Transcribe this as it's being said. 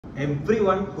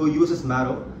everyone who uses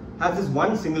Marrow has this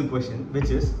one single question, which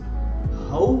is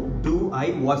how do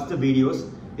I watch the videos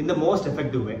in the most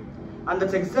effective way? And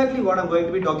that's exactly what I'm going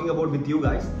to be talking about with you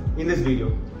guys in this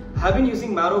video. I've been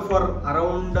using Marrow for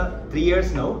around 3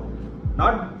 years now.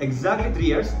 Not exactly 3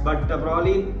 years, but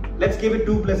probably let's give it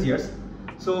 2+ years.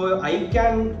 So I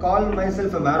can call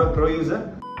myself a Marrow pro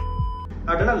user.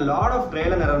 I've done a lot of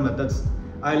trial and error methods.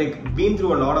 I've been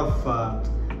through a lot of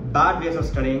bad ways of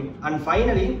studying, and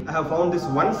finally I have found this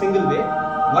one single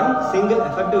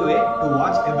effective way to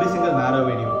watch every single Marrow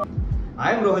video.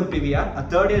 I am Rohith PVR, a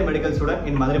third year medical student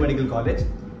in Madurai Medical College,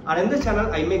 and in this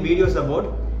channel I make videos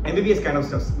about MBBS kind of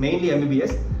stuff, mainly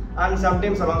MBBS, and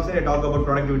sometimes alongside I talk about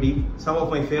productivity, some of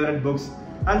my favorite books,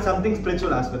 and something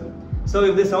spiritual as well. So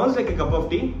if this sounds like a cup of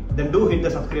tea, then do hit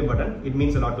the subscribe button, it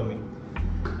means a lot to me.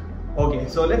 Okay,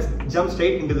 so let's jump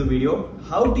straight into the video,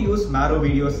 how to use Marrow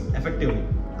videos effectively.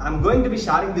 I'm going to be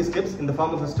sharing these tips in the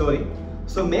form of a story,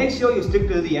 so make sure you stick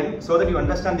till the end so that you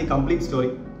understand the complete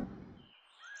story.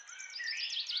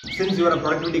 Since you are a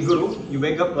productivity guru, you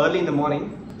wake up early in the morning,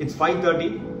 it's 5:30,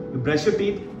 you brush your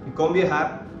teeth, you comb your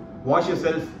hair, wash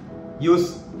yourself,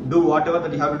 do whatever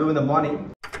that you have to do in the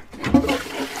morning,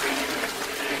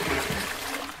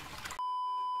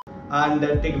 and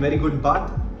take a very good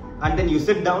bath, and then you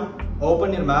sit down,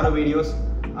 open your Marrow videos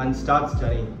and start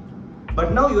studying.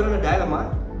 But now you're in a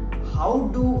dilemma. How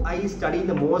do I study in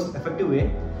the most effective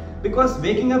way? Because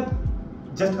waking up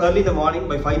just early in the morning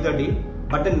by 5:30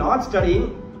 but then not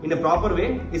studying in a proper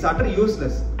way is utterly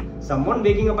useless. Someone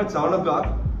waking up at 7 o'clock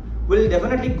will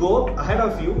definitely go ahead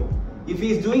of you if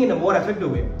he is doing it in a more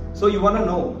effective way. So you want to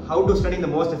know how to study in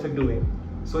the most effective way.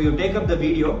 So you take up the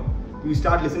video, you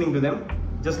start listening to them,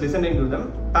 just listening to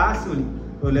them passively.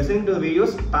 You're listening to the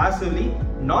videos passively,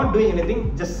 not doing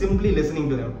anything, just simply listening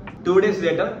to them. 2 days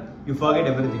later, you forget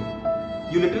everything.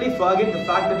 You literally forget the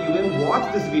fact that you even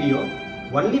watched this video.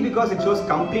 Only because it shows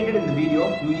completed in the video,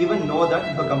 you even know that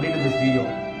you have completed this video.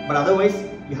 But otherwise,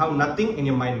 you have nothing in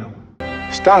your mind now.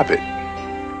 Stop it.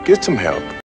 Get some help.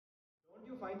 Don't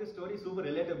you find this story super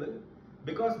relatable?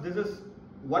 Because this is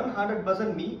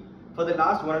 100% me for the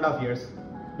last 1.5 years.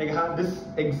 This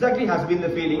exactly has been the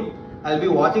feeling. I'll be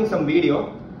watching some video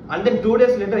and then 2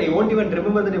 days later I won't even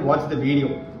remember that I watched the video.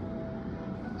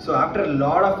 So after a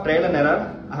lot of trial and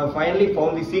error, I have finally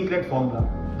found the secret formula.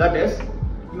 That is,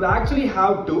 you actually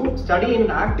have to study in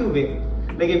an active way.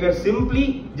 If you're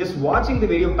simply just watching the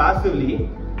video passively,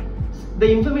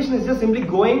 the information is just simply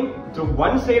going through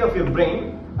one side of your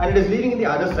brain and it is leaving in the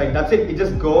other side. That's it. It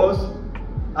just goes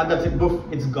and that's it. Poof,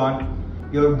 it's gone.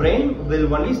 Your brain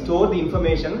will only store the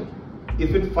information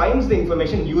if it finds the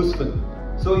information useful.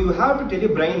 So you have to tell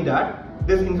your brain that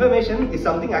this information is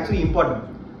something actually important.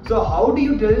 So how do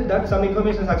you tell that some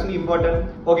information is actually important?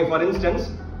 Okay, for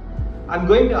instance, I'm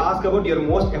going to ask about your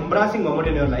most embarrassing moment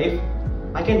in your life.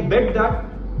 I can bet that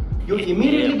you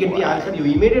immediately get the answer, you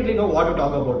immediately know what to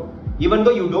talk about. Even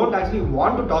though you don't actually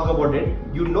want to talk about it,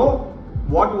 you know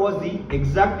what was the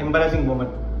exact embarrassing moment.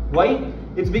 Why?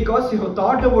 It's because you have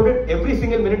thought about it every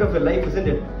single minute of your life, isn't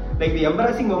it? The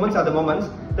embarrassing moments are the moments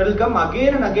that will come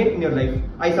again and again in your life.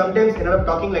 I sometimes ended up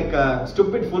talking like a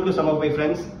stupid fool to some of my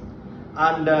friends,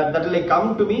 and that will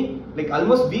come to me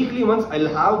almost weekly once. I'll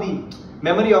have the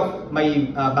memory of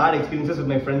my bad experiences with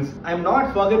my friends. I'm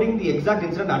not forgetting the exact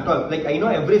incident at all. I know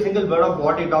every single word of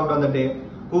what I talked on the day,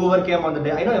 whoever came on the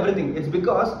day, I know everything. It's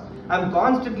because I'm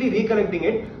constantly recollecting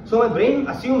it, so my brain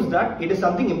assumes that it is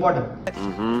something important.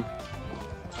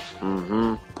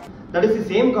 That is the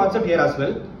same concept here as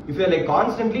well. If you're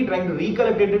constantly trying to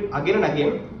recollect it again and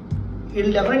again,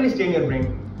 it'll definitely stay in your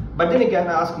brain. But then you can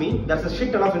ask me, that's a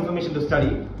shit ton of information to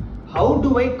study. How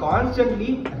do I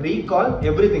constantly recall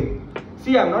everything?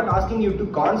 See, I'm not asking you to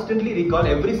constantly recall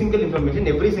every single information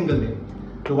every single day.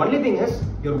 The only thing is,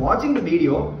 you're watching the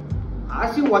video.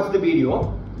 As you watch the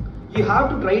video, you have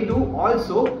to try to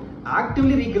also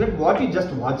actively recollect what you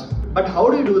just watched. But how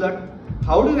do you do that?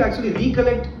 How do you actually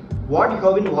recollect what you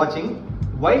have been watching,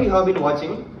 while you have been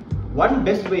watching? One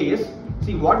best way is,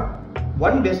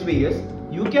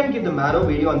 you can keep the Marrow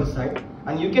video on this side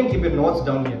and you can keep your notes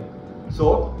down here.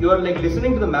 So you are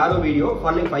listening to the Marrow video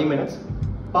for 5 minutes.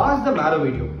 Pause the Marrow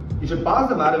video. You should pause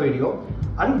the Marrow video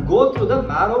and go through the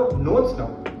Marrow notes now.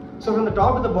 So from the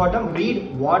top to the bottom,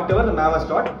 read whatever the ma'am has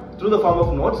taught through the form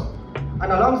of notes,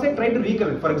 and alongside try to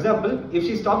recollect. For example, if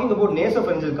she's talking about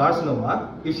nasopharyngeal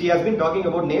carcinoma, if she has been talking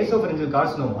about nasopharyngeal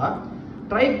carcinoma,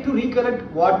 try to recollect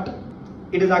what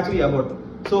it is actually about.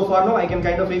 So for now, I can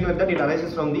kind of recollect that it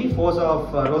arises from the fossa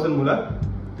of Rosenmuller.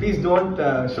 Please don't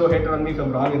show hate on me if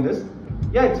I'm wrong in this.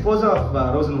 Yeah, it's fossa of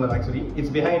Rosenmuller actually. It's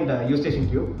behind Eustachian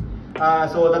tube.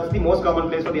 So that's the most common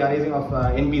place for the arising of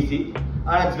NPC,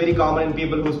 and it's very common in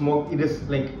people who smoke. It is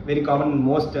like very common in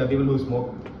most people who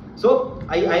smoke. So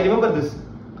I remember this.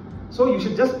 So you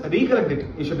should just recollect it.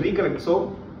 You should recollect.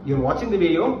 So you're watching the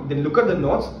video, then look at the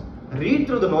notes, read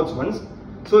through the notes once.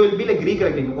 So you'll be like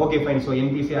recollecting. Okay, fine. So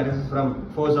NPC arises from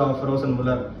force of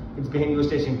Rosenmuller. It's behind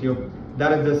eustachian tube.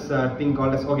 There is this thing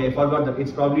called as, okay, I forgot that.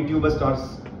 It's probably tubus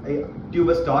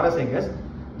torus, I guess.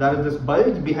 There is this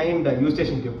bulge behind the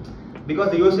eustachian tube,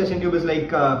 because the eustachian tube is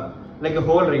like a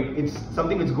hole, right? It's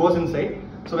something which goes inside.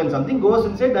 So when something goes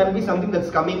inside, there will be something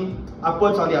that's coming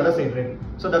upwards on the other side, right?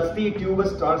 So that's the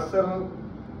tubus torsum.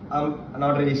 I'm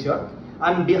not really sure.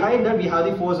 And behind that we have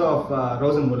the force of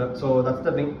Rosenmuller. So that's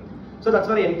the thing. So that's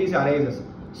where NPC arises.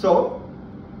 So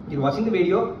you're watching the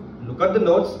video, look at the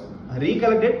notes,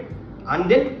 recollect it, and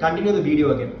then continue the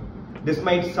video again. This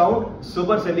might sound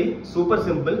super silly, super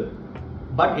simple,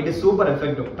 but it is super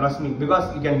effective, trust me,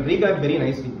 because you can recollect very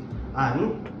nicely.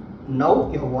 And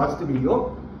now you have watched the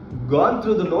video, gone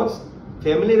through the notes,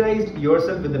 familiarized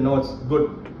yourself with the notes, good.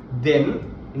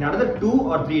 Then in another 2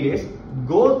 or 3 days,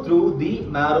 go through the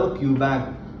Marrow Q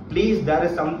bank. Please, there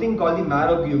is something called the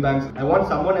Marrow Q banks. I want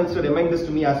someone else to remind this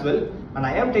to me as well, and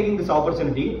I am taking this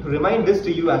opportunity to remind this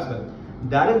to you as well.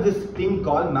 There is this thing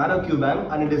called Marrow Q bank,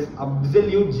 and it is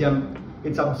absolute gem.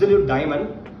 It's absolute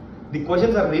diamond. The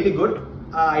questions are really good.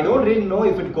 I don't really know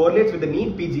if it correlates with the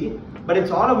NEET-PG, but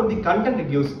it's all about the content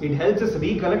it gives. It helps us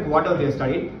recollect whatever we have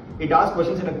studied. It asks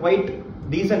questions in a quite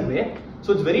decent way,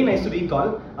 so it's very nice to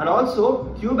recall. And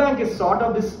also, Q bank is sort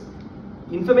of this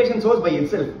information source by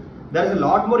itself. There is a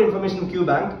lot more information in Q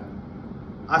bank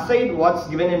aside what's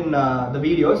given in the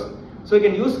videos. So you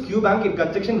can use Q bank in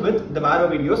conjunction with the Marrow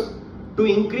videos to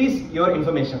increase your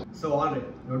information. So alright,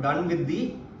 you're done with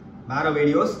the Marrow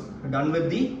videos, you're done with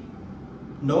the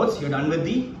notes, you're done with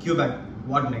the Q bank.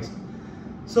 What next?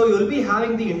 So you will be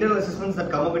having the internal assessments that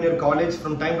come up in your college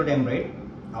from time to time, right?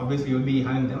 Obviously you will be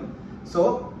having them.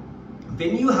 So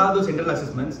when you have those internal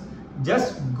assessments,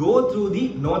 just go through the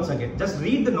notes again. Just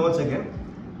read the notes again.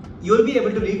 You will be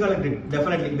able to recollect it,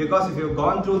 definitely, because if you've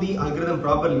gone through the algorithm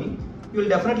properly, you will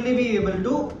definitely be able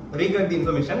to recollect the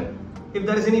information. If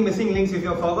there is any missing links, if you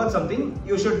have forgot something,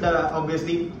 you should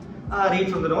obviously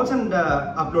read from the notes and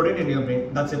upload it in your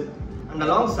brain. That's it. And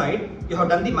alongside, you have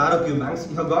done the Marrow Q banks.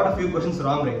 You have got a few questions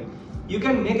wrong, right? You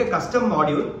can make a custom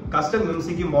module, custom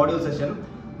MCQ module session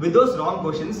with those wrong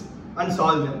questions and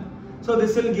solve them. So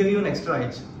this will give you an extra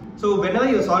edge. So whenever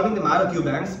you are solving the Marrow Q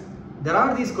banks, there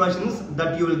are these questions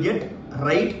that you will get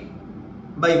right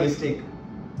by mistake.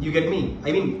 You get me?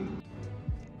 I mean,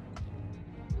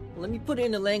 let me put it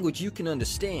in a language you can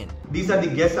understand. These are the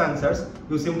guess answers.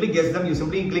 You simply guess them. You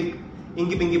simply click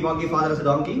Inky Pinky Ponky Father as a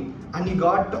donkey, and you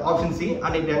got option C,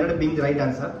 and it ended up being the right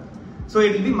answer. So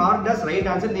it will be marked as right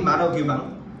answer in the Marrow Q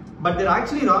bank, but they're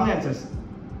actually wrong answers.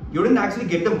 You didn't actually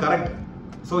get them correct.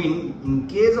 So in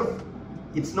case of,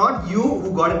 it's not you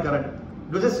who got it correct.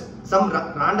 It was just some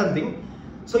random thing.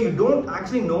 So you don't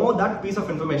actually know that piece of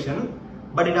information,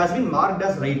 but it has been marked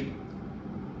as right,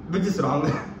 which is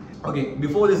wrong. Okay,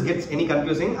 before this gets any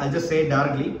confusing, I'll just say it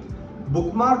directly.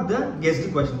 Bookmark the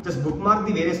guessed question. Just bookmark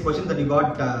the various questions that you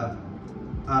got,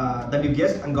 that you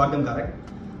guessed and got them correct,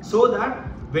 so that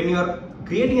when you are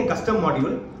creating a custom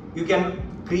module, you can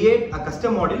create a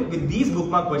custom module with these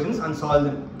bookmark questions and solve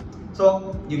them.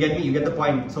 So you get me, you get the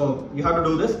point. So you have to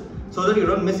do this so that you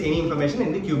don't miss any information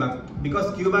in the Q bank,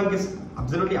 because Q bank is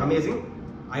absolutely amazing.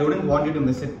 I wouldn't want you to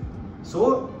miss it.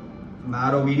 So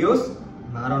Marrow videos,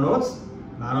 Marrow notes,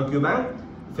 Marrow Q bank.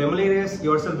 Familiarize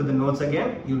yourself with the notes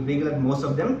again. You'll recollect most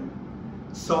of them.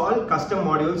 Solve custom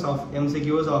modules of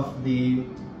MCQs of the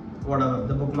whatever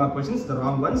the bookmark questions, the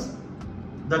wrong ones.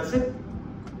 That's it.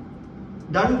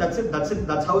 Done. That's it. That's it.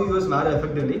 That's how you use Marrow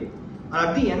effectively. And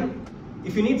at the end,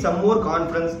 if you need some more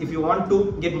confidence, if you want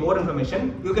to get more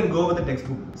information, you can go with the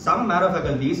textbook. Some Marrow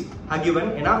faculties have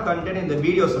given enough content in the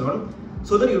videos alone,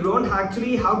 so that you don't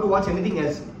actually have to watch anything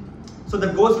else. So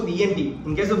that goes with ENT.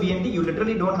 In case of ENT, you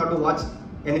literally don't have to watch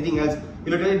anything else.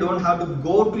 You literally don't have to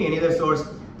go to any other source.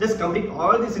 Just complete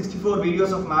all the 64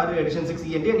 videos of Marrow Edition 6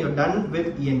 ENT and you're done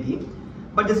with ENT.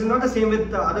 But this is not the same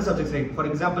with other subjects, right? For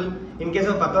example, in case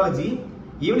of pathology,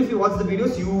 even if you watch the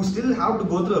videos, you still have to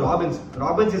go through Robbins.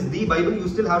 Robbins is the Bible, you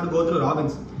still have to go through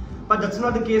Robbins. But that's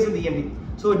not the case with ENT.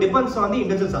 So it depends on the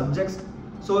individual subjects.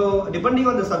 So depending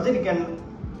on the subject, you can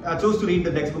choose to read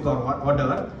the textbook or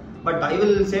whatever. But I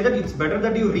will say that it's better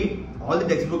that you read all the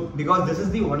textbook, because this is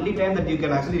the only time that you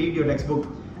can actually read your textbook.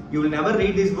 You will never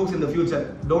read these books in the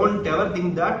future. Don't ever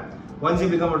think that once you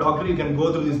become a doctor, you can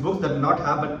go through these books. That will not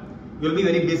happen. You'll be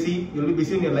very busy. You'll be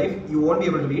busy in your life. You won't be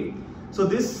able to read. So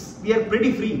this, we are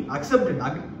pretty free. Accept it.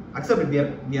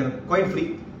 We are quite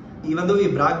free. Even though we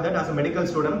brag that as a medical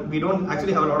student, we don't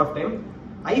actually have a lot of time.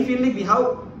 I feel like we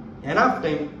have enough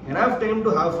time to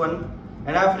have fun,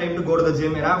 enough time to go to the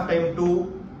gym, enough time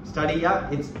to study. Yeah,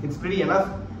 it's pretty enough.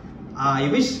 I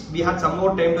wish we had some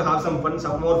more time to have some fun,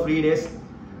 some more free days.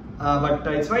 But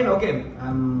it's fine. Okay,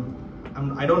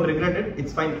 I don't regret it.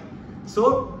 It's fine.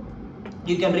 So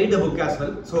you can read the book as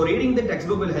well. So reading the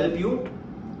textbook will help you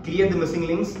clear the missing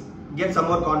links, get some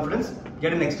more confidence,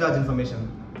 get an extra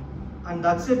information. And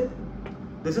that's it.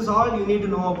 This is all you need to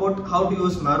know about how to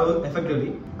use Marrow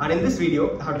effectively. And in this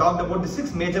video, I have talked about the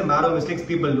 6 major Marrow mistakes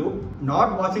people do.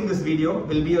 Not watching this video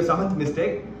will be your 7th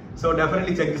mistake. So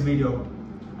definitely check this video out.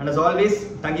 And as always,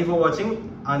 thank you for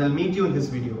watching, and I'll meet you in this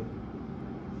video.